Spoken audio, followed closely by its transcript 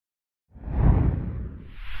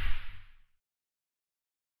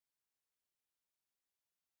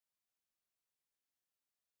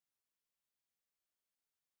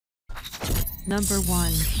Number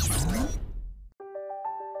 1.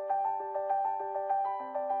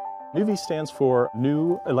 NUV stands for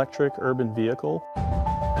New Electric Urban Vehicle.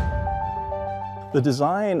 The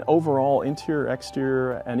design overall, interior,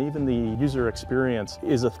 exterior, and even the user experience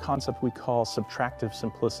is a concept we call subtractive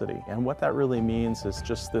simplicity. And what that really means is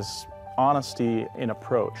just this honesty in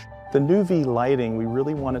approach. The NUV lighting, we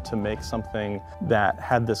really wanted to make something that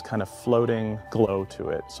had this kind of floating glow to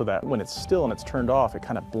it, so that when it's still and it's turned off, it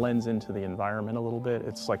kind of blends into the environment a little bit.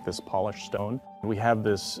 It's like this polished stone. We have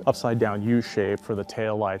this upside down U shape for the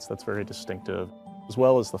tail lights that's very distinctive, as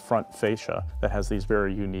well as the front fascia that has these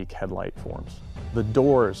very unique headlight forms. The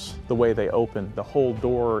doors, the way they open, the whole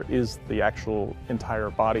door is the actual entire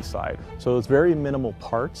body side. So it's very minimal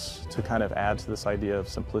parts to kind of add to this idea of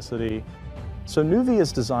simplicity. So NUV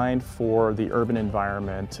is designed for the urban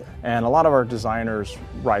environment, and a lot of our designers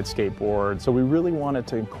ride skateboards, so we really wanted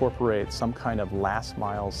to incorporate some kind of last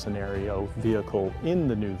mile scenario vehicle in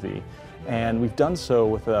the NUV. And we've done so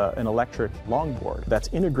with an electric longboard that's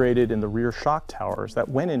integrated in the rear shock towers that,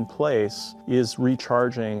 when in place, is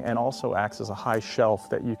recharging and also acts as a high shelf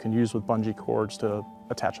that you can use with bungee cords to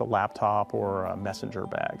attach a laptop or a messenger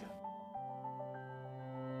bag.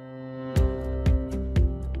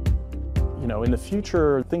 You know, in the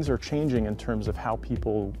future, things are changing in terms of how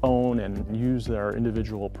people own and use their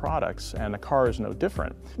individual products, and a car is no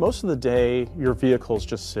different. Most of the day, your vehicle's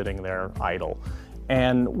just sitting there idle.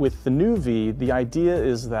 And with the NUV, the idea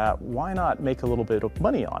is that why not make a little bit of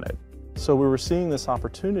money on it? So we were seeing this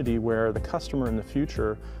opportunity where the customer in the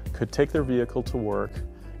future could take their vehicle to work,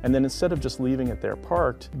 and then instead of just leaving it there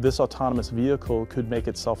parked, this autonomous vehicle could make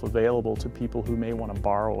itself available to people who may want to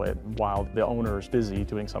borrow it while the owner is busy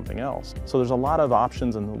doing something else. So there's a lot of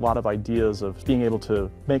options and a lot of ideas of being able to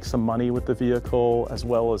make some money with the vehicle, as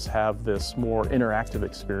well as have this more interactive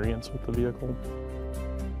experience with the vehicle.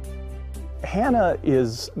 HANA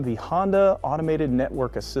is the Honda Automated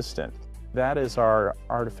Network Assistant. That is our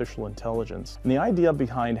artificial intelligence. And the idea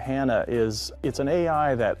behind HANA is it's an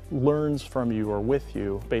AI that learns from you or with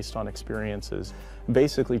you based on experiences, and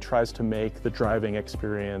basically tries to make the driving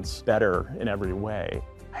experience better in every way.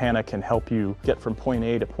 HANA can help you get from point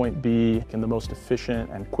A to point B in the most efficient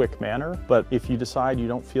and quick manner. But if you decide you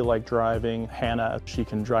don't feel like driving, HANA, she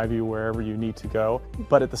can drive you wherever you need to go.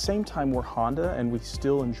 But at the same time, we're Honda, and we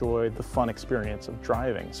still enjoy the fun experience of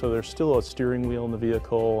driving. So there's still a steering wheel in the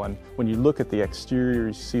vehicle, and when you look at the exterior,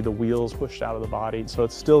 you see the wheels pushed out of the body. So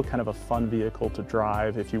it's still kind of a fun vehicle to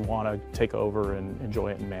drive if you want to take over and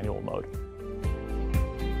enjoy it in manual mode.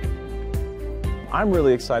 I'm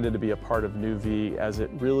really excited to be a part of NUV, as it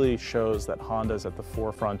really shows that Honda is at the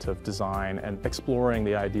forefront of design and exploring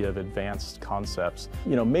the idea of advanced concepts.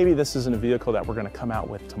 You know, maybe this isn't a vehicle that we're going to come out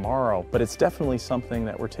with tomorrow, but it's definitely something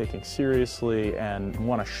that we're taking seriously and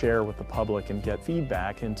want to share with the public and get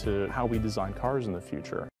feedback into how we design cars in the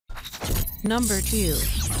future. Number 2.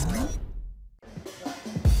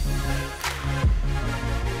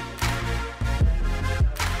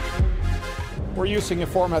 We're using a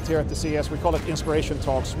format here at the CES, we call it Inspiration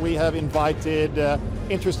Talks. We have invited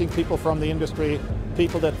interesting people from the industry,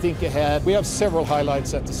 people that think ahead. We have several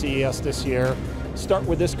highlights at the CES this year. Start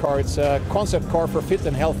with this car. It's a concept car for fit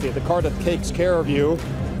and healthy, the car that takes care of you.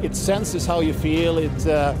 It senses how you feel, it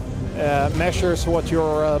measures what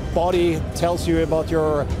your body tells you about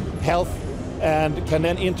your health, and can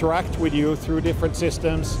then interact with you through different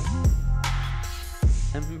systems.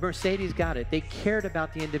 And Mercedes got it. They cared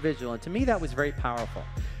about the individual, and to me that was very powerful.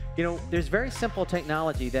 You know, there's very simple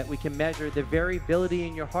technology that we can measure the variability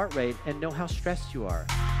in your heart rate and know how stressed you are.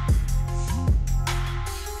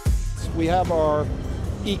 We have our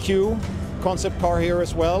EQ concept car here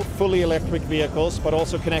as well, fully electric vehicles, but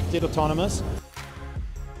also connected, autonomous.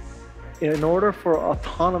 In order for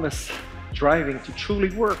autonomous driving to truly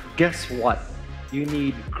work, guess what? You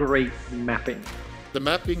need great mapping. The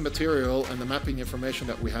mapping material and the mapping information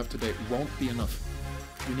that we have today won't be enough.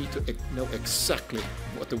 You need to know exactly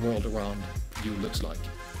what the world around you looks like.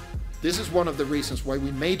 This is one of the reasons why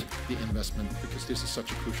we made the investment, because this is such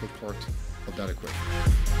a crucial part of that equation.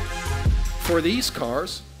 For these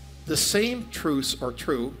cars, the same truths are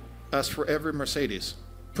true as for every Mercedes.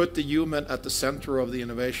 Put the human at the center of the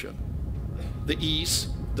innovation. The ease,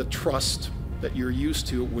 the trust that you're used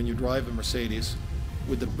to when you drive a Mercedes,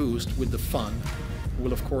 with the boost, with the fun,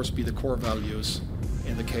 will of course be the core values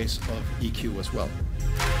in the case of EQ as well.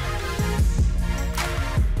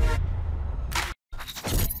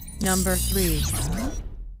 Number 3.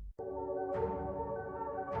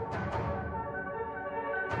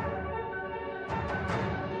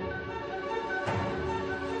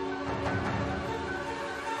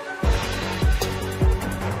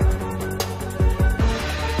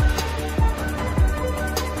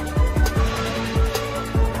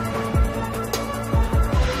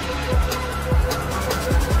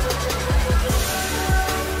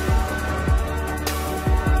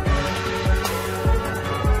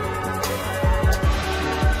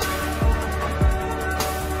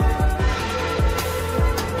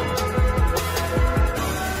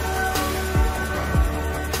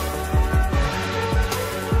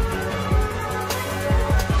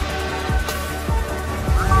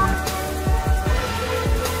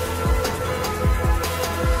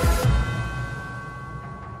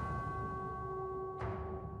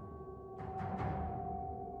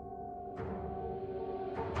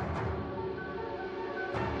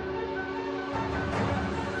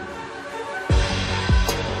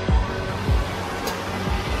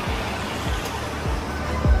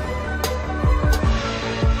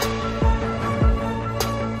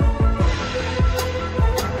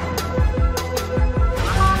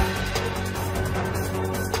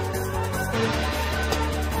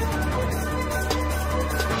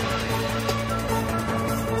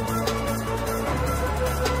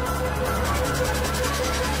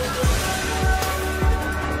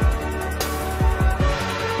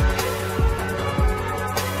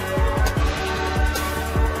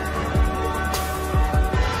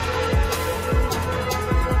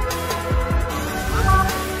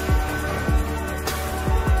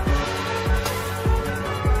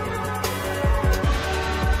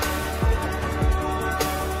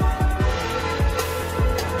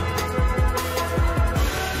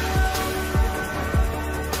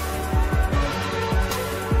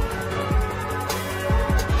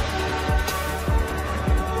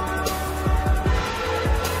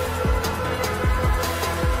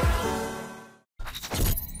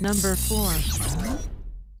 Number 4.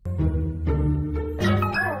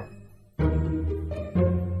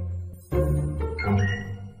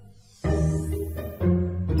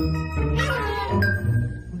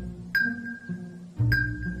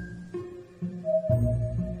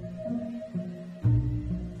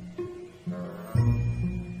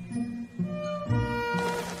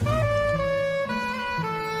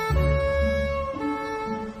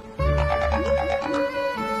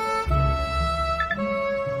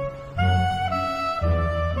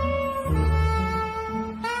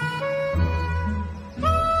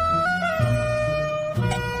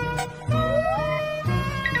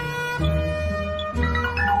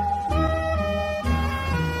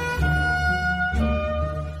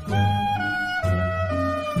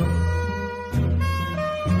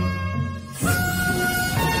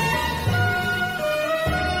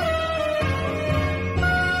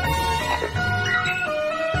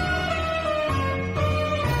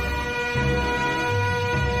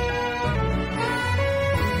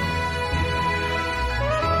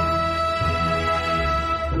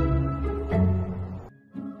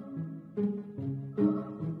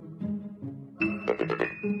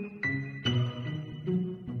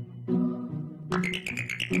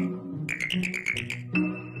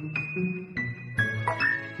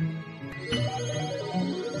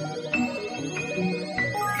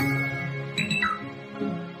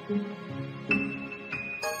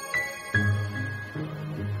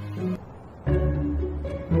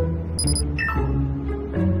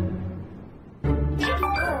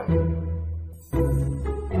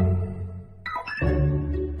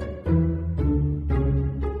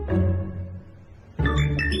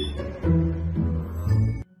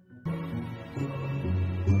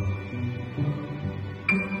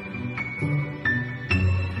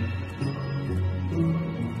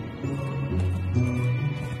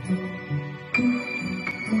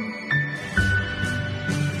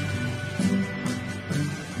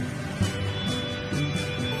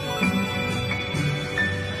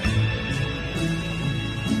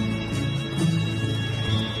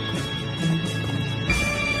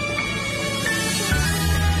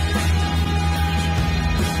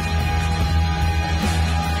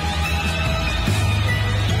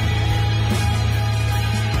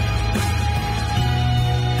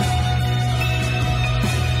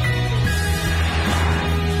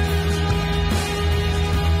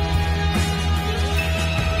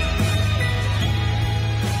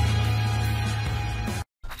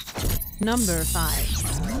 Number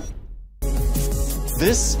 5.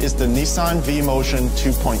 This is the Nissan V-Motion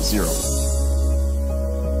 2.0.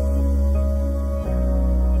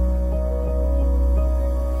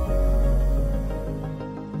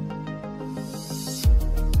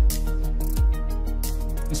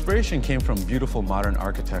 Inspiration came from beautiful modern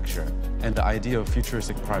architecture and the idea of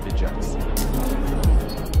futuristic private jets.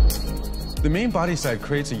 The main body side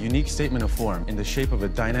creates a unique statement of form in the shape of a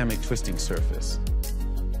dynamic twisting surface.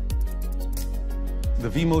 The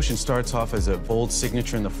V-Motion starts off as a bold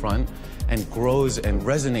signature in the front and grows and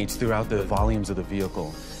resonates throughout the volumes of the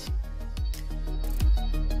vehicle.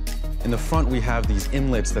 In the front, we have these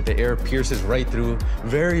inlets that the air pierces right through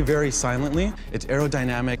very, very silently. It's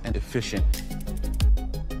aerodynamic and efficient.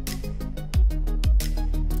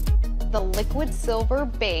 The liquid silver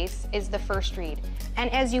base is the first read.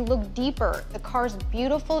 And as you look deeper, the car's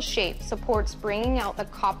beautiful shape supports bringing out the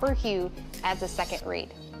copper hue as a second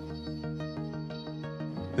read.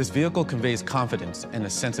 This vehicle conveys confidence and a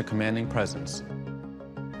sense of commanding presence.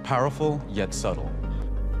 Powerful, yet subtle.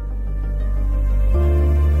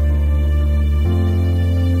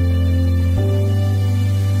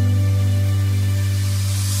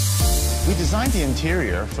 We designed the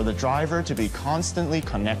interior for the driver to be constantly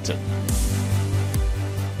connected.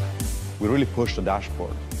 We really pushed the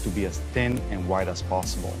dashboard to be as thin and wide as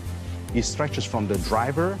possible. It stretches from the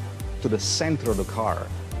driver to the center of the car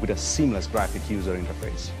with a seamless graphic user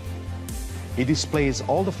interface. It displays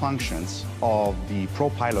all the functions of the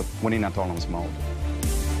ProPilot when in autonomous mode.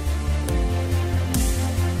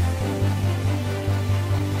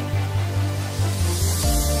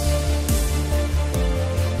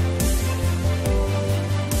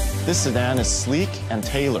 This sedan is sleek and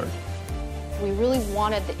tailored. We really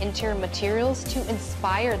wanted the interior materials to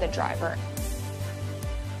inspire the driver.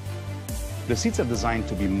 The seats are designed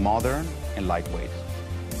to be modern and lightweight.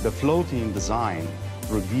 The floating design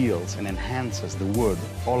reveals and enhances the wood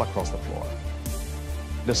all across the floor.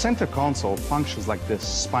 The center console functions like the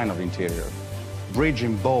spine of the interior,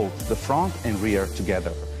 bridging both the front and rear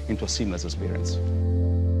together into a seamless experience.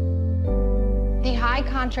 The high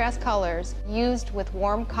contrast colors used with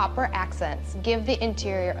warm copper accents give the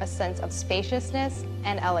interior a sense of spaciousness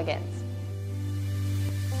and elegance.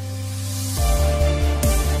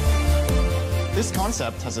 This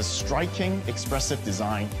concept has a striking, expressive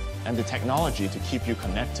design and the technology to keep you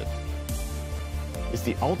connected. It's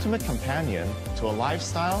the ultimate companion to a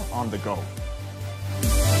lifestyle on the go.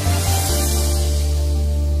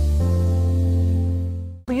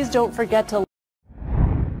 Please don't forget to